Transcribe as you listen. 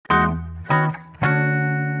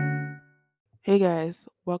Hey guys,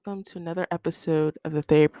 welcome to another episode of the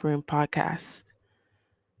Therapy Room podcast.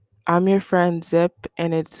 I'm your friend Zip,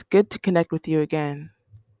 and it's good to connect with you again.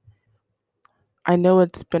 I know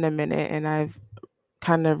it's been a minute, and I've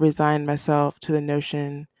kind of resigned myself to the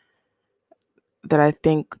notion that I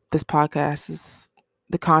think this podcast is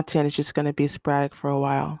the content is just going to be sporadic for a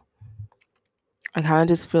while. I kind of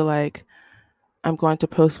just feel like I'm going to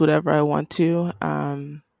post whatever I want to,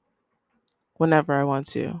 whenever I want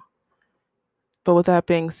to. But with that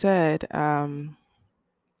being said,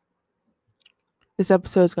 this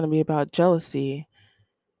episode is going to be about jealousy.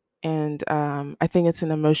 And I think it's an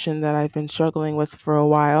emotion that I've been struggling with for a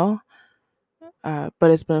while, but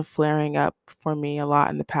it's been flaring up for me a lot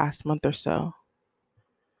in the past month or so.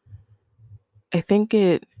 I think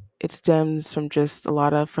it stems from just a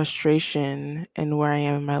lot of frustration in where I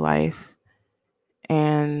am in my life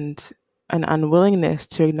and an unwillingness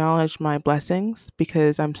to acknowledge my blessings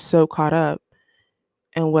because I'm so caught up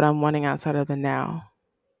in what I'm wanting outside of the now.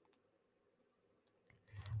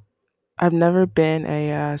 I've never been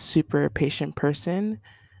a super patient person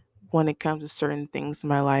when it comes to certain things in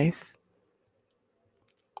my life.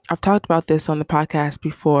 I've talked about this on the podcast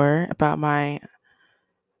before about my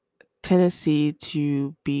tendency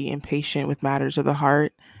to be impatient with matters of the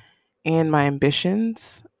heart and my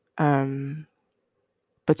ambitions. Um,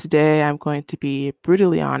 but today I'm going to be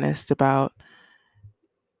brutally honest about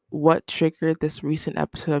what triggered this recent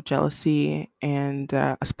episode of jealousy. And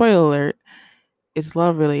a spoiler alert, it's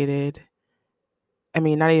love related. I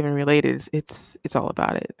mean, not even related. It's all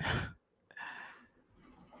about it.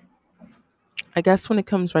 I guess when it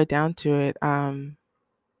comes right down to it, I'm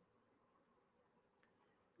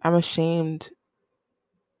ashamed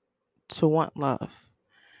to want love.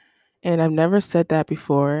 And I've never said that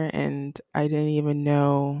before, and I didn't even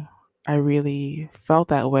know I really felt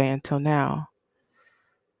that way until now.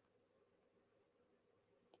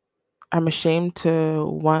 I'm ashamed to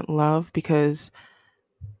want love because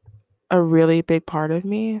a really big part of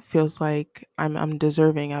me feels like I'm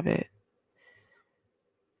deserving of it.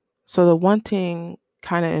 So the wanting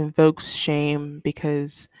kind of invokes shame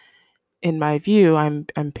because in my view I'm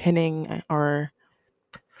pinning or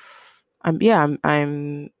I'm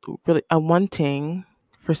wanting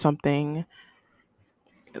for something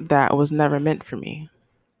that was never meant for me.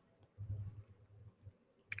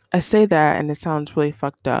 I say that and it sounds really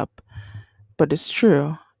fucked up, but it's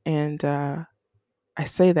true. And I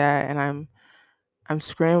say that, and I'm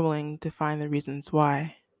scrambling to find the reasons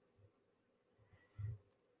why.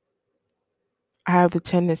 I have the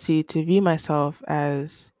tendency to view myself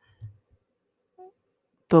as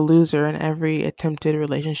the loser in every attempted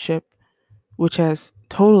relationship, which has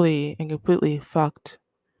totally and completely fucked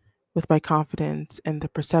with my confidence and the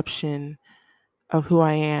perception of who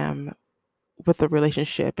I am with the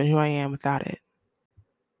relationship and who I am without it.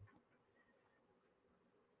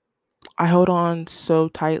 I hold on so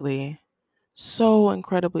tightly, so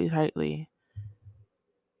incredibly tightly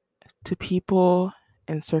to people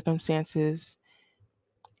and circumstances,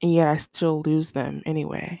 and yet I still lose them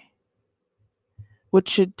anyway, which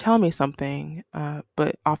should tell me something,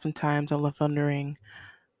 but oftentimes I'm left wondering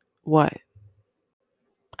what.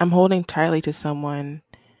 I'm holding tightly to someone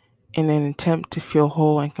in an attempt to feel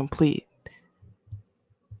whole and complete,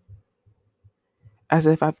 as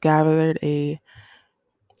if I've gathered a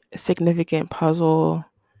significant puzzle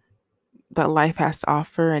that life has to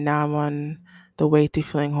offer, and now I'm on the way to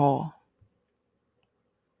feeling whole.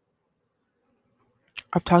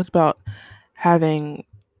 I've talked about having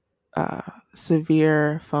uh,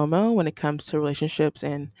 severe FOMO when it comes to relationships,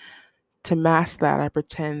 and to mask that, I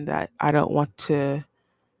pretend that I don't want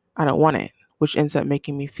it, which ends up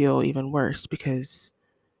making me feel even worse because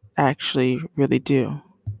I actually really do,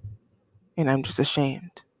 and I'm just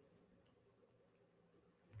ashamed.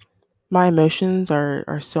 My emotions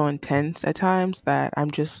are so intense at times that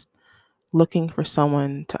I'm just looking for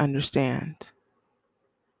someone to understand,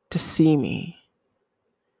 to see me.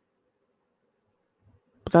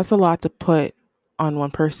 But that's a lot to put on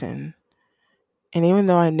one person. And even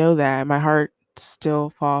though I know that, my heart still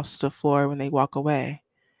falls to the floor when they walk away.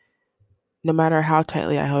 No matter how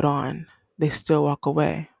tightly I hold on, they still walk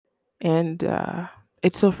away. And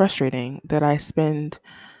it's so frustrating that I spend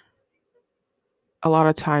a lot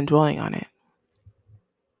of time dwelling on it.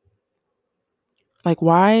 Like,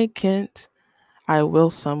 why can't I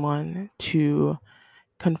will someone to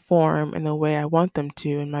conform in the way I want them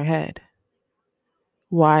to in my head?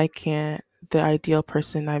 Why can't the ideal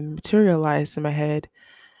person I materialize in my head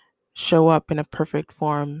show up in a perfect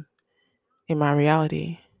form in my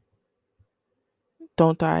reality?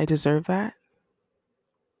 Don't I deserve that?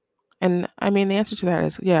 And I mean, the answer to that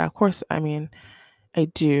is yeah, of course. I mean, I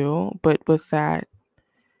do, but with that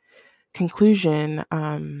conclusion,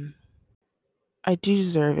 I do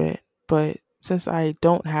deserve it. But since I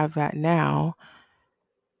don't have that now,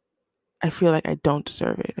 I feel like I don't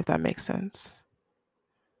deserve it, if that makes sense.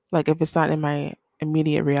 Like if it's not in my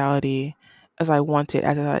immediate reality as I want it,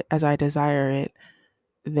 as I desire it,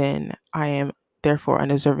 then I am therefore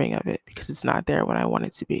undeserving of it because it's not there when I want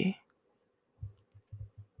it to be.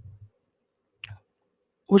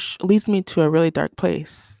 Which leads me to a really dark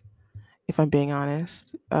place, if I'm being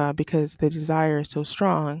honest, because the desire is so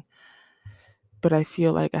strong, but I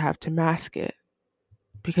feel like I have to mask it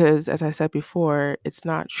because, as I said before, it's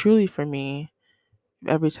not truly for me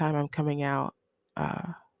every time I'm coming out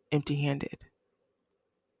uh, empty handed,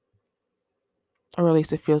 or at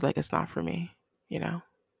least it feels like it's not for me, you know?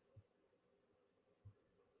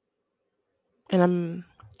 And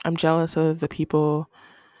I'm jealous of the people.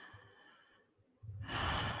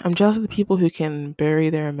 I'm jealous of the people who can bury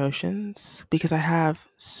their emotions because I have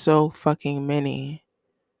so fucking many.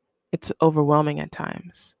 It's overwhelming at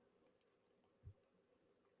times.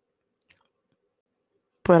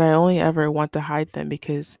 But I only ever want to hide them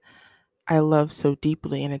because I love so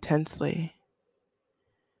deeply and intensely.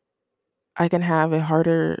 I can have a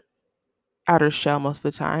harder outer shell most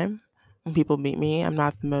of the time when people meet me. I'm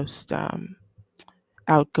not the most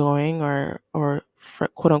outgoing or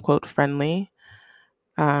quote unquote friendly.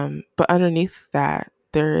 But underneath that,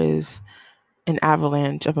 there is an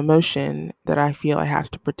avalanche of emotion that I feel I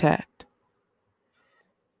have to protect.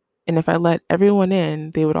 And if I let everyone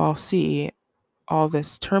in, they would all see all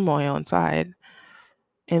this turmoil inside.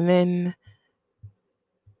 And then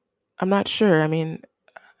I'm not sure. I mean,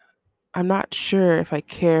 I'm not sure if I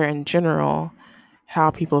care in general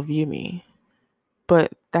how people view me,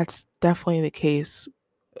 but that's definitely the case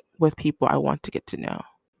with people I want to get to know.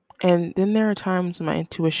 And then there are times when my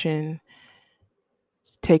intuition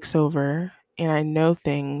takes over and I know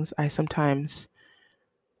things I sometimes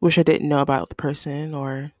wish I didn't know about the person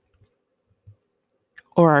or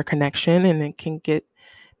our connection, and it can get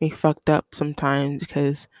me fucked up sometimes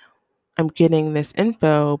because I'm getting this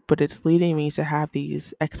info, but it's leading me to have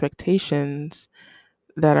these expectations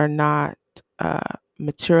that are not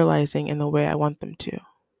materializing in the way I want them to,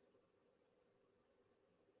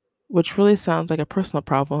 which really sounds like a personal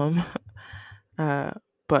problem. uh,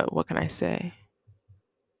 but what can I say?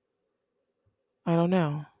 I don't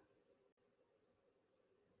know.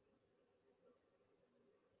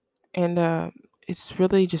 And it's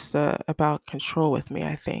really just about control with me,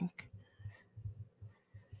 I think.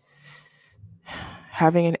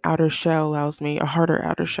 Having an outer shell allows me, a harder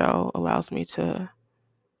outer shell allows me to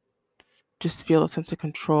just feel a sense of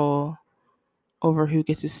control over who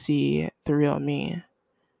gets to see the real me.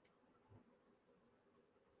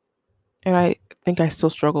 And I think I still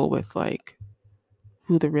struggle with like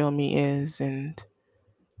who the real me is. And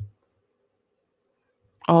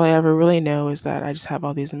all I ever really know is that I just have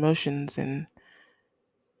all these emotions. And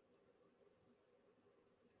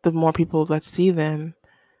the more people that see them,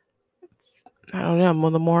 I don't know,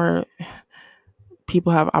 the more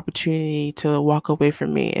people have opportunity to walk away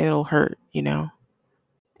from me, it'll hurt, you know?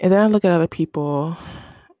 And then I look at other people,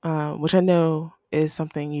 which I know is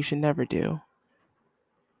something you should never do,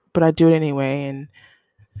 but I do it anyway. And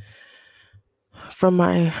from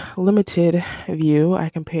my limited view, I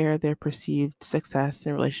compare their perceived success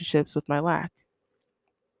in relationships with my lack,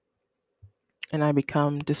 and I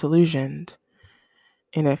become disillusioned.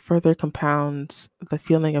 And it further compounds the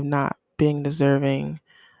feeling of not being deserving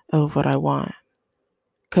of what I want.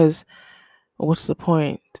 Because what's the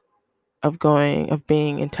point of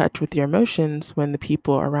being in touch with your emotions when the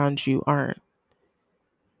people around you aren't?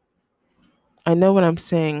 I know what I'm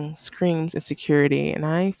saying screams insecurity, and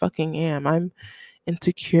I fucking am. I'm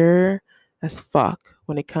insecure as fuck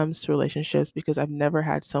when it comes to relationships because I've never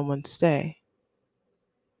had someone stay.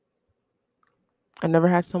 I never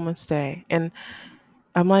had someone stay. And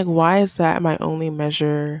I'm like, why is that my only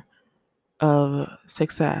measure of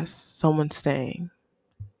success? Someone staying.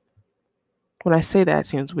 When I say that, it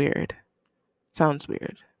seems weird. Sounds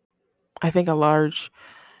weird. I think a large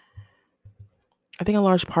I think a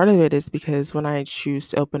large part of it is because when I choose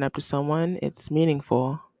to open up to someone, it's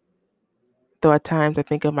meaningful. Though at times I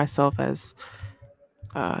think of myself as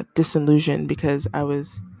disillusioned because I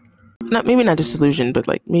was not maybe not disillusioned, but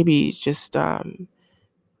like maybe just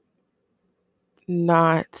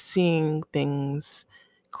not seeing things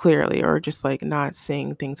clearly or just like not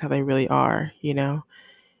seeing things how they really are, you know?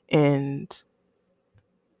 And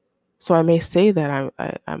so I may say that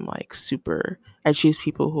I'm like I choose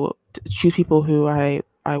people who I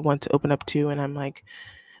want to open up to, and I'm like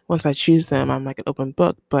once I choose them, I'm like an open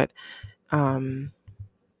book. But I'm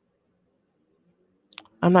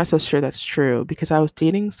not so sure that's true, because I was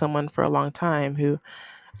dating someone for a long time who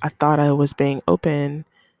I thought I was being open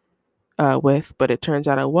with, but it turns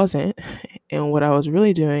out I wasn't. And what I was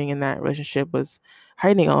really doing in that relationship was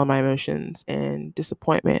hiding all of my emotions and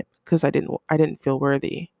disappointment, because I didn't feel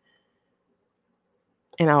worthy,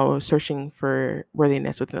 and I was searching for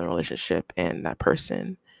worthiness within the relationship and that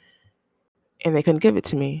person, and they couldn't give it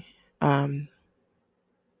to me. Um,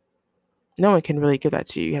 no one can really give that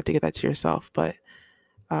to you. You have to give that to yourself. But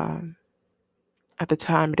um, at the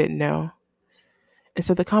time, I didn't know. And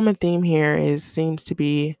so the common theme here is seems to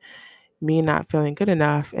be me not feeling good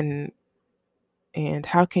enough, and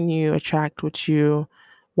how can you attract what you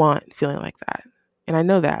want feeling like that? And I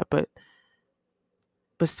know that, but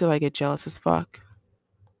still I get jealous as fuck.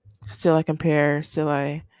 Still I compare, still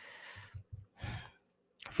I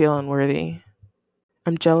feel unworthy.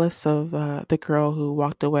 I'm jealous of the girl who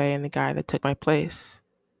walked away and the guy that took my place.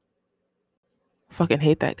 Fucking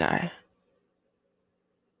hate that guy.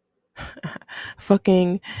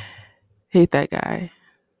 Fucking hate that guy.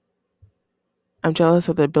 I'm jealous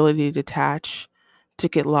of the ability to detach, to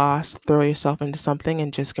get lost, throw yourself into something,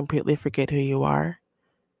 and just completely forget who you are.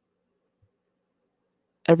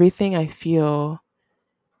 Everything I feel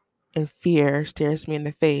and fear stares me in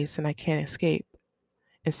the face, and I can't escape.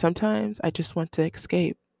 And sometimes I just want to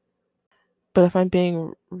escape. But if I'm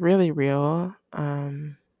being really real,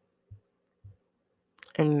 and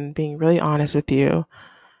being really honest with you,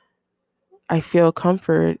 I feel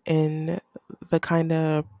comfort in the kind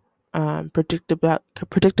of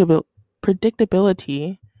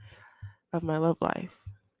predictability of my love life.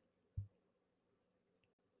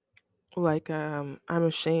 Like, I'm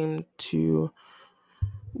ashamed to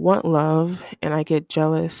want love, and I get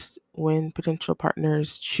jealous when potential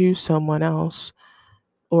partners choose someone else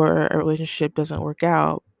or a relationship doesn't work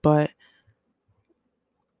out. But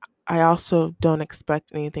I also don't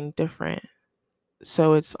expect anything different.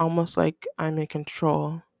 So it's almost like I'm in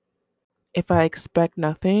control. If I expect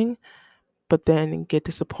nothing, but then get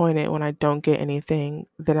disappointed when I don't get anything,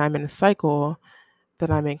 then I'm in a cycle that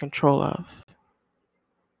I'm in control of.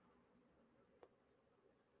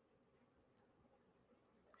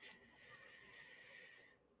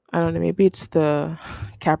 I don't know, maybe it's the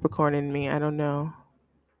Capricorn in me, I don't know,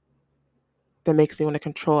 that makes me want to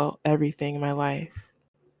control everything in my life.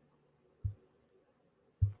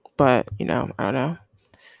 But, I don't know.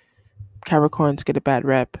 Capricorns get a bad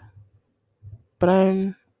rep, but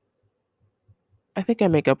I think I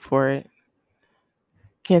make up for it.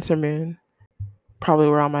 Cancer moon, probably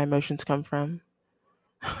where all my emotions come from.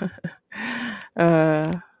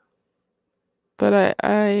 uh, but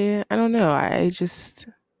I don't know.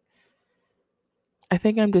 I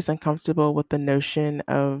think I'm just uncomfortable with the notion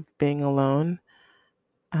of being alone.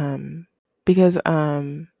 Because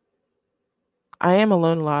I am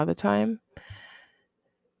alone a lot of the time,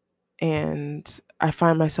 and I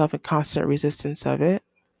find myself in constant resistance of it.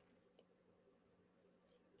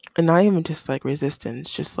 And not even just like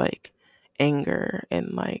resistance, just like anger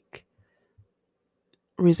and like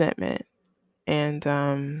resentment. And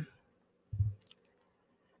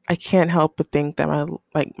I can't help but think that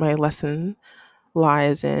my lesson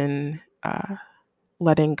lies in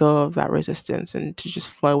letting go of that resistance and to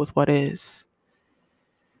just flow with what is.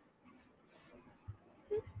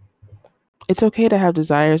 It's okay to have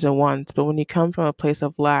desires and wants, but when you come from a place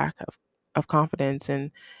of lack of confidence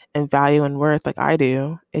and value and worth like I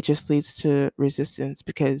do, it just leads to resistance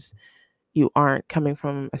because you aren't coming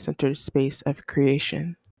from a centered space of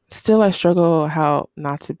creation. Still, I struggle how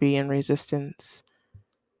not to be in resistance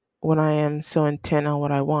when I am so intent on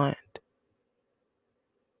what I want.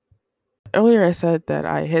 Earlier, I said that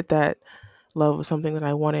I hit that love was something that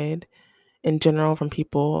I wanted in general from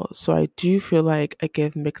people, so I do feel like I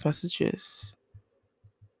give mixed messages.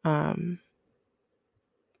 Um,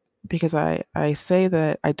 because I say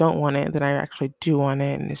that I don't want it, then I actually do want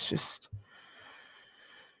it, and it's just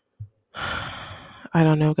I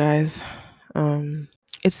don't know, guys. Um,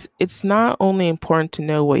 it's not only important to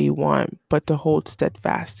know what you want, but to hold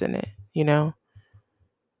steadfast in it. To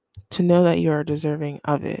know that you are deserving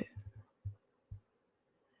of it.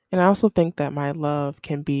 And I also think that my love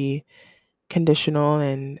can be conditional,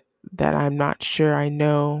 and that I'm not sure I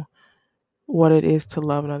know what it is to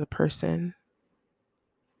love another person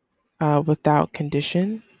without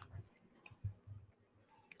condition.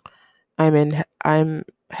 I'm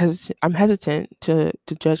hesitant to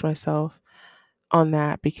judge myself on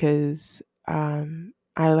that, because I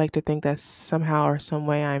like to think that somehow or some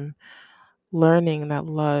way I'm learning that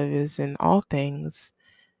love is in all things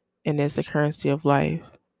and is the currency of life.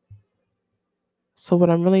 So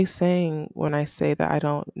what I'm really saying when I say that I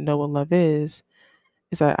don't know what love is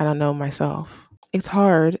that I don't know myself. It's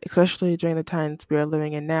hard, especially during the times we are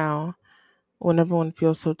living in now, when everyone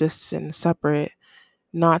feels so distant and separate,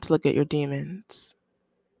 not to look at your demons.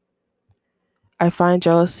 I find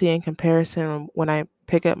jealousy and comparison when I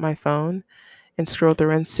pick up my phone and scroll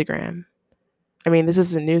through Instagram. I mean, this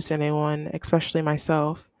isn't news to anyone, especially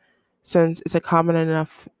myself, since it's a common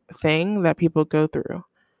enough thing that people go through.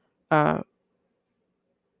 Uh,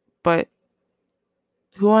 but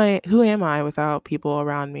who am I without people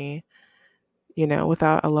around me?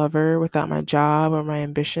 Without a lover, without my job or my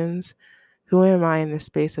ambitions, who am I in the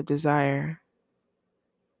space of desire?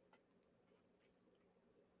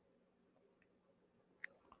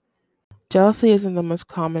 Jealousy isn't the most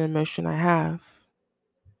common emotion I have.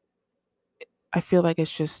 I feel like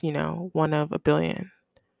it's just, one of a billion,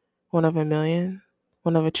 one of a million,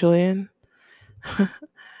 one of a trillion.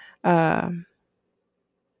 um,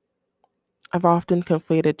 I've often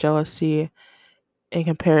conflated jealousy and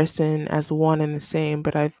comparison as one and the same,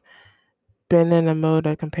 but I've been in a mode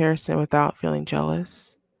of comparison without feeling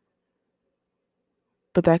jealous.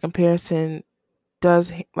 But that comparison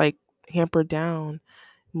does hamper down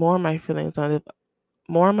more of my feelings on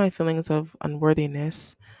more of my feelings of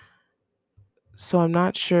unworthiness. So I'm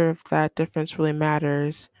not sure if that difference really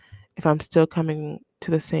matters if I'm still coming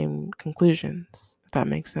to the same conclusions, if that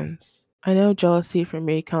makes sense. I know jealousy for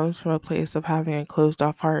me comes from a place of having a closed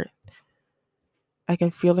off heart. I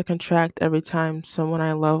can feel it contract every time someone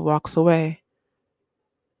I love walks away.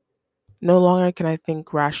 No longer can I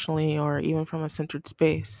think rationally or even from a centered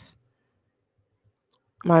space.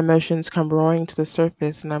 My emotions come roaring to the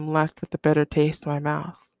surface and I'm left with a bitter taste in my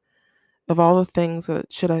mouth of all the things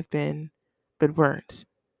that should have been but weren't.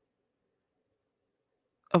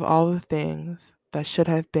 Of all the things that should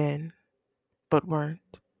have been but weren't.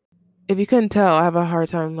 If you couldn't tell, I have a hard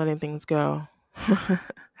time letting things go. I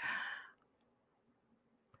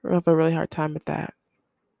have a really hard time with that.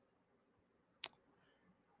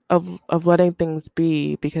 Of letting things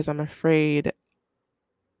be because I'm afraid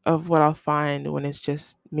of what I'll find when it's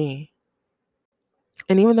just me.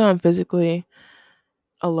 And even though I'm physically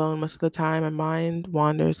alone most of the time, my mind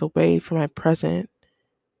wanders away from my present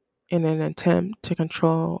in an attempt to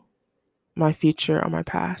control my future or my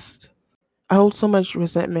past. I hold so much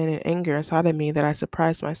resentment and anger inside of me that I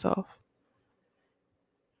surprise myself.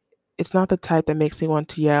 It's not the type that makes me want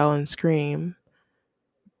to yell and scream,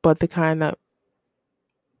 but the kind that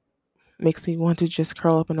makes me want to just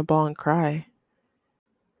curl up in a ball and cry.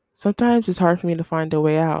 Sometimes it's hard for me to find a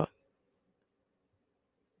way out.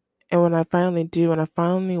 And when I finally do, when I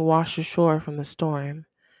finally wash ashore from the storm,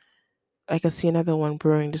 I can see another one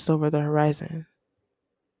brewing just over the horizon.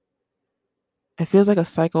 It feels like a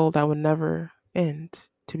cycle that would never end,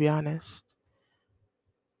 to be honest.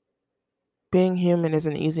 Being human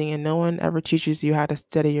isn't easy, and no one ever teaches you how to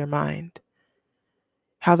steady your mind.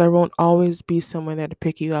 How there won't always be someone there to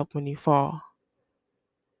pick you up when you fall.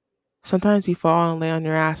 Sometimes you fall and lay on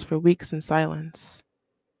your ass for weeks in silence,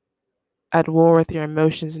 at war with your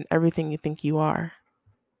emotions and everything you think you are.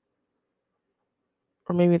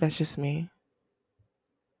 Or maybe that's just me.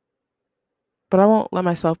 But I won't let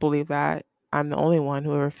myself believe that I'm the only one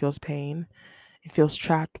who ever feels pain and feels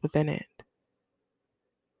trapped within it.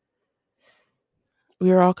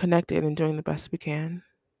 We are all connected and doing the best we can.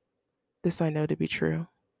 This I know to be true.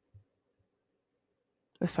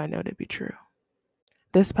 This I know to be true.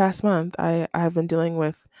 This past month, I have been dealing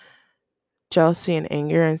with jealousy and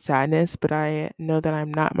anger and sadness, but I know that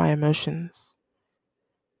I'm not my emotions.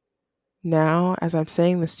 Now, as I'm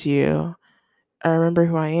saying this to you, I remember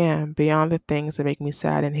who I am beyond the things that make me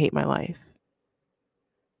sad and hate my life.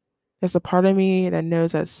 There's a part of me that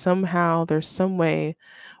knows that somehow there's some way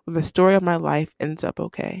where the story of my life ends up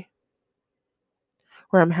okay.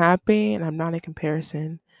 Where I'm happy and I'm not in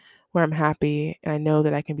comparison. Where I'm happy and I know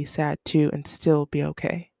that I can be sad too and still be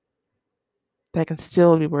okay. That I can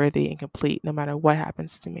still be worthy and complete no matter what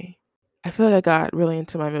happens to me. I feel like I got really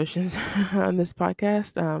into my emotions on this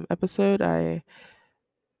podcast episode. I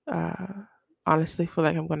uh, honestly feel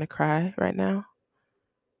like I'm going to cry right now.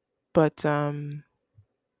 But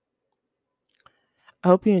I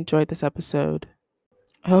hope you enjoyed this episode.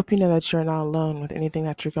 I hope you know that you're not alone with anything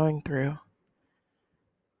that you're going through.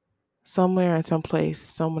 Somewhere in some place,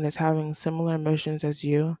 someone is having similar emotions as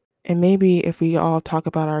you. And maybe if we all talk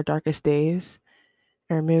about our darkest days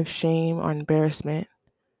and remove shame or embarrassment,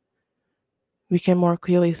 we can more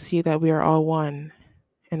clearly see that we are all one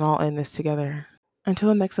and all in this together. Until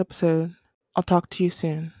the next episode, I'll talk to you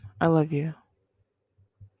soon. I love you.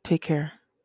 Take care.